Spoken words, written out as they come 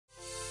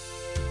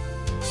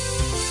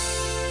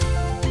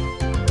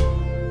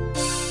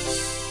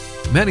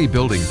Many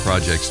building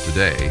projects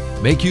today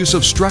make use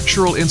of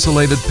structural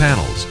insulated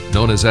panels,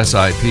 known as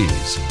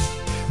SIPs.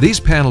 These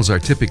panels are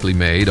typically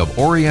made of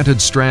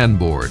oriented strand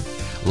board,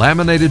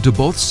 laminated to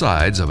both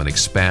sides of an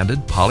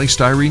expanded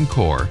polystyrene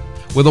core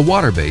with a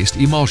water-based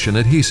emulsion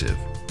adhesive.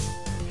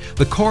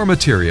 The core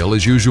material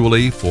is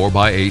usually 4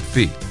 by 8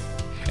 feet,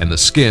 and the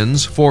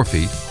skins 4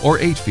 feet or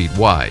 8 feet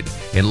wide,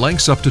 in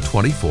lengths up to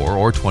 24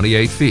 or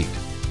 28 feet.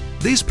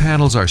 These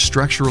panels are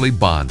structurally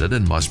bonded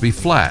and must be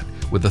flat,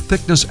 with the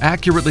thickness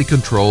accurately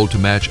controlled to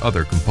match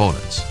other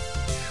components.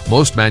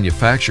 Most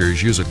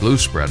manufacturers use a glue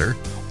spreader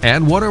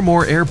and one or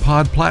more air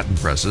pod platen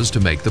presses to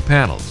make the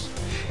panels,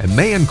 and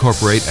may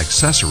incorporate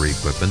accessory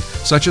equipment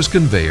such as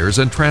conveyors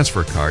and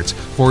transfer carts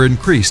for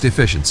increased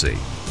efficiency.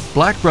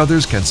 Black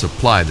Brothers can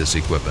supply this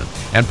equipment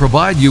and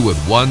provide you with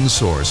one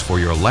source for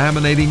your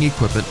laminating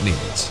equipment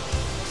needs.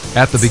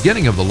 At the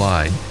beginning of the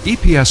line,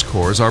 EPS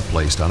cores are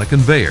placed on a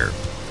conveyor.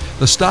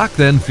 The stock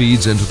then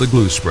feeds into the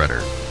glue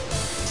spreader.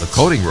 The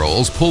coating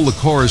rolls pull the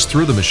cores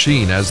through the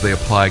machine as they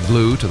apply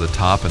glue to the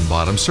top and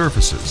bottom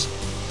surfaces.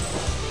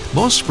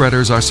 Most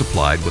spreaders are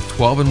supplied with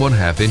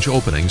 12.5-inch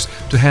openings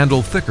to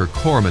handle thicker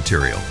core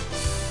material.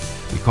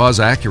 Because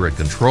accurate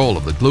control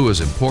of the glue is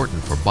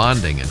important for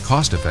bonding and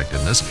cost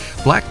effectiveness,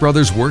 Black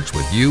Brothers works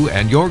with you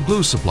and your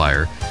glue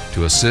supplier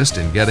to assist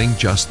in getting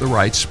just the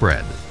right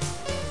spread.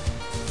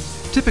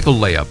 Typical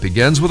layup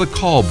begins with a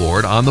caul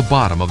board on the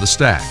bottom of the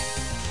stack,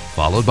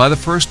 followed by the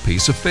first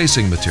piece of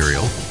facing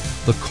material,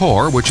 the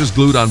core, which is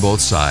glued on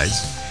both sides,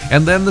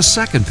 and then the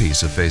second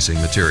piece of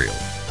facing material.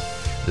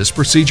 This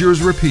procedure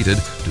is repeated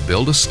to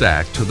build a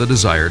stack to the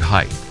desired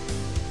height.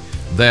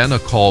 Then a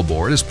caul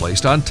board is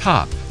placed on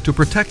top to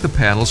protect the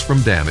panels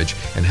from damage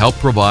and help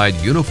provide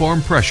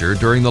uniform pressure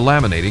during the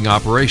laminating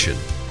operation.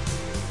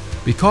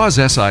 Because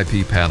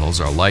SIP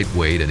panels are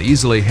lightweight and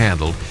easily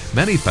handled,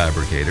 many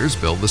fabricators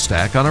build the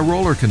stack on a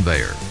roller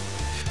conveyor.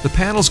 The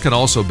panels can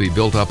also be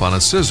built up on a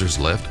scissors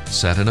lift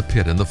set in a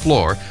pit in the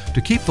floor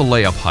to keep the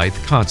layup height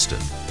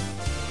constant.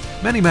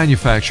 Many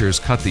manufacturers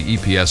cut the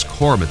EPS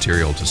core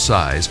material to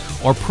size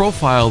or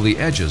profile the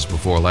edges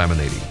before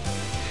laminating.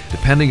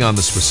 Depending on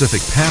the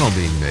specific panel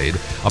being made,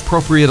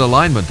 appropriate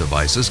alignment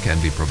devices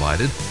can be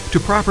provided to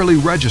properly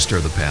register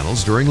the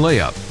panels during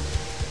layup.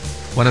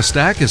 When a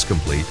stack is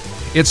complete,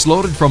 it's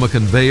loaded from a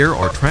conveyor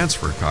or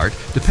transfer cart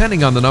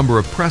depending on the number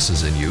of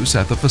presses in use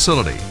at the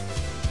facility.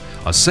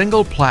 A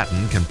single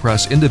platen can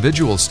press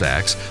individual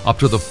stacks up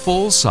to the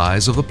full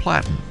size of the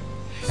platen,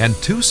 and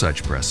 2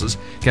 such presses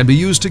can be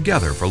used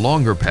together for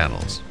longer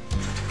panels.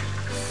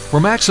 For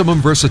maximum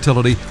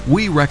versatility,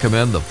 we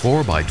recommend the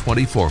 4 by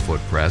 24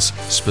 foot press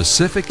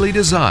specifically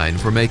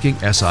designed for making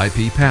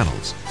SIP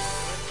panels.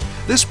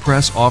 This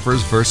press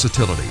offers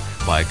versatility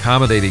by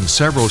accommodating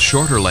several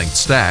shorter length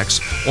stacks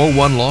or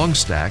one long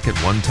stack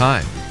at one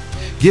time,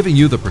 giving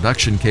you the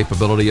production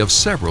capability of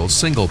several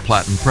single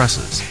platen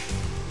presses.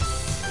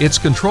 It's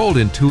controlled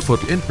in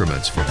 2-foot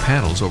increments for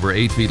panels over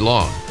 8 feet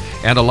long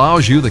and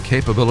allows you the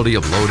capability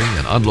of loading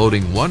and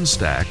unloading one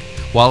stack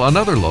while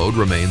another load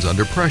remains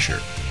under pressure.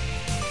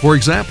 For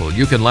example,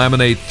 you can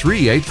laminate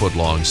 3 8-foot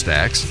long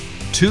stacks,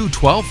 2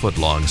 12-foot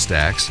long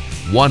stacks,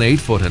 1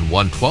 8-foot and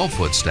 1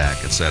 12-foot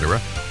stack, etc.,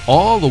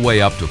 all the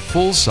way up to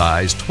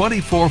full-size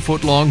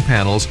 24-foot long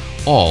panels,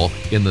 all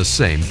in the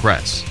same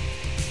press.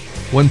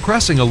 When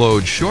pressing a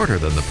load shorter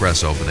than the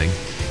press opening,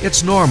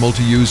 it's normal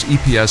to use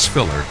Eps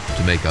Filler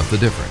to make up the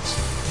difference.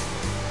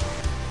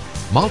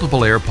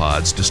 Multiple air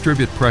pods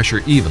distribute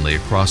pressure evenly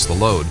across the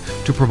load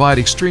to provide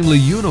extremely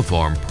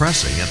uniform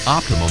pressing and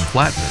optimum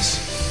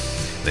flatness.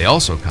 They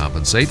also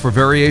compensate for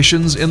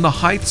variations in the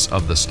heights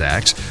of the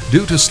stacks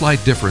due to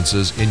slight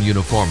differences in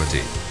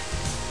uniformity.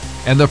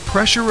 And the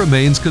pressure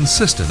remains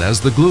consistent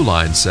as the glue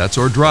line sets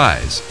or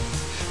dries.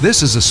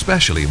 This is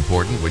especially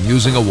important when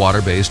using a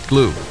water-based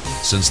glue,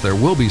 since there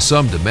will be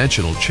some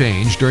dimensional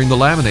change during the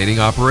laminating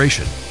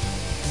operation.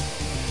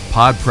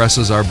 Pod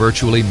presses are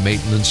virtually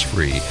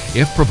maintenance-free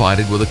if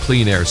provided with a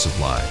clean air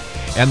supply,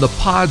 and the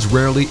pods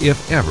rarely,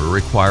 if ever,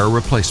 require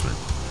replacement.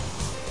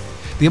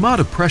 The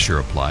amount of pressure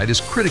applied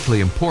is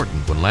critically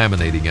important when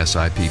laminating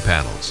SIP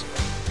panels.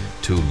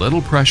 Too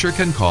little pressure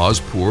can cause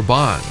poor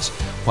bonds,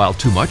 while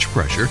too much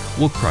pressure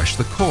will crush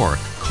the core,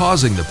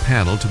 causing the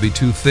panel to be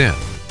too thin.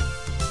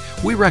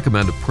 We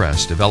recommend a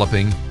press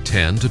developing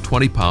 10 to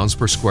 20 pounds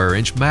per square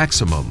inch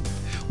maximum,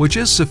 which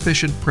is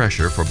sufficient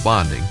pressure for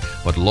bonding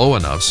but low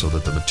enough so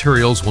that the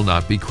materials will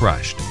not be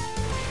crushed.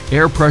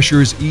 Air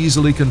pressure is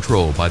easily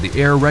controlled by the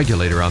air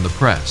regulator on the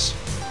press.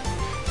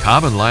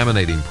 Common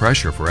laminating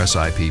pressure for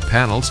SIP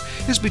panels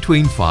is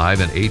between 5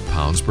 and 8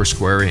 pounds per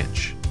square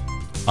inch.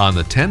 On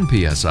the 10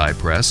 psi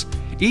press,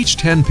 each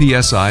 10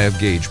 psi of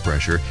gauge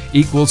pressure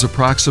equals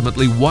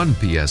approximately 1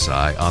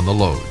 psi on the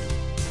load.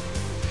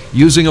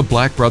 Using a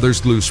Black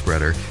Brothers glue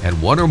spreader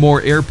and one or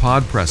more air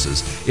pod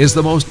presses is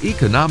the most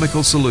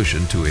economical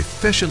solution to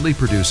efficiently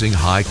producing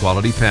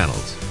high-quality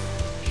panels.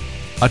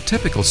 A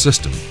typical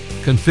system,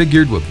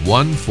 configured with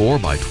one 4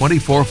 by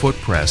 24 foot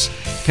press,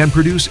 can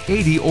produce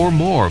 80 or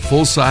more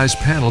full-size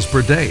panels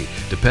per day,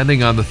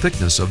 depending on the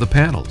thickness of the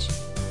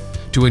panels.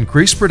 To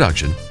increase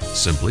production,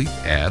 simply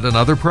add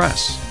another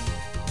press.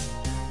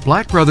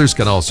 Black Brothers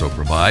can also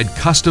provide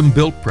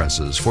custom-built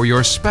presses for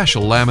your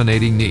special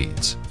laminating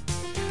needs.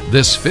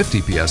 This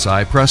 50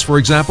 psi press, for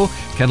example,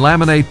 can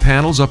laminate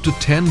panels up to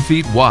 10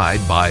 feet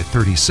wide by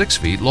 36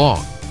 feet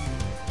long.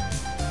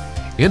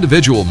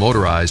 Individual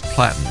motorized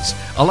platens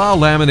allow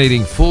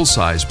laminating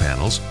full-size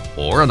panels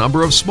or a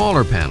number of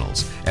smaller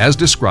panels, as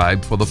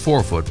described for the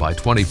 4-foot by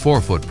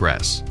 24-foot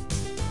press.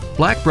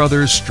 Black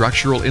Brothers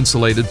structural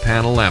insulated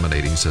panel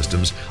laminating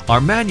systems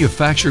are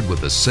manufactured with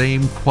the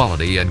same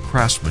quality and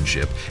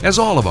craftsmanship as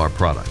all of our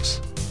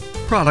products.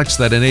 Products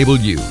that enable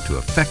you to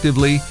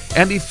effectively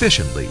and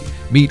efficiently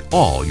meet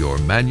all your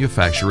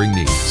manufacturing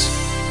needs.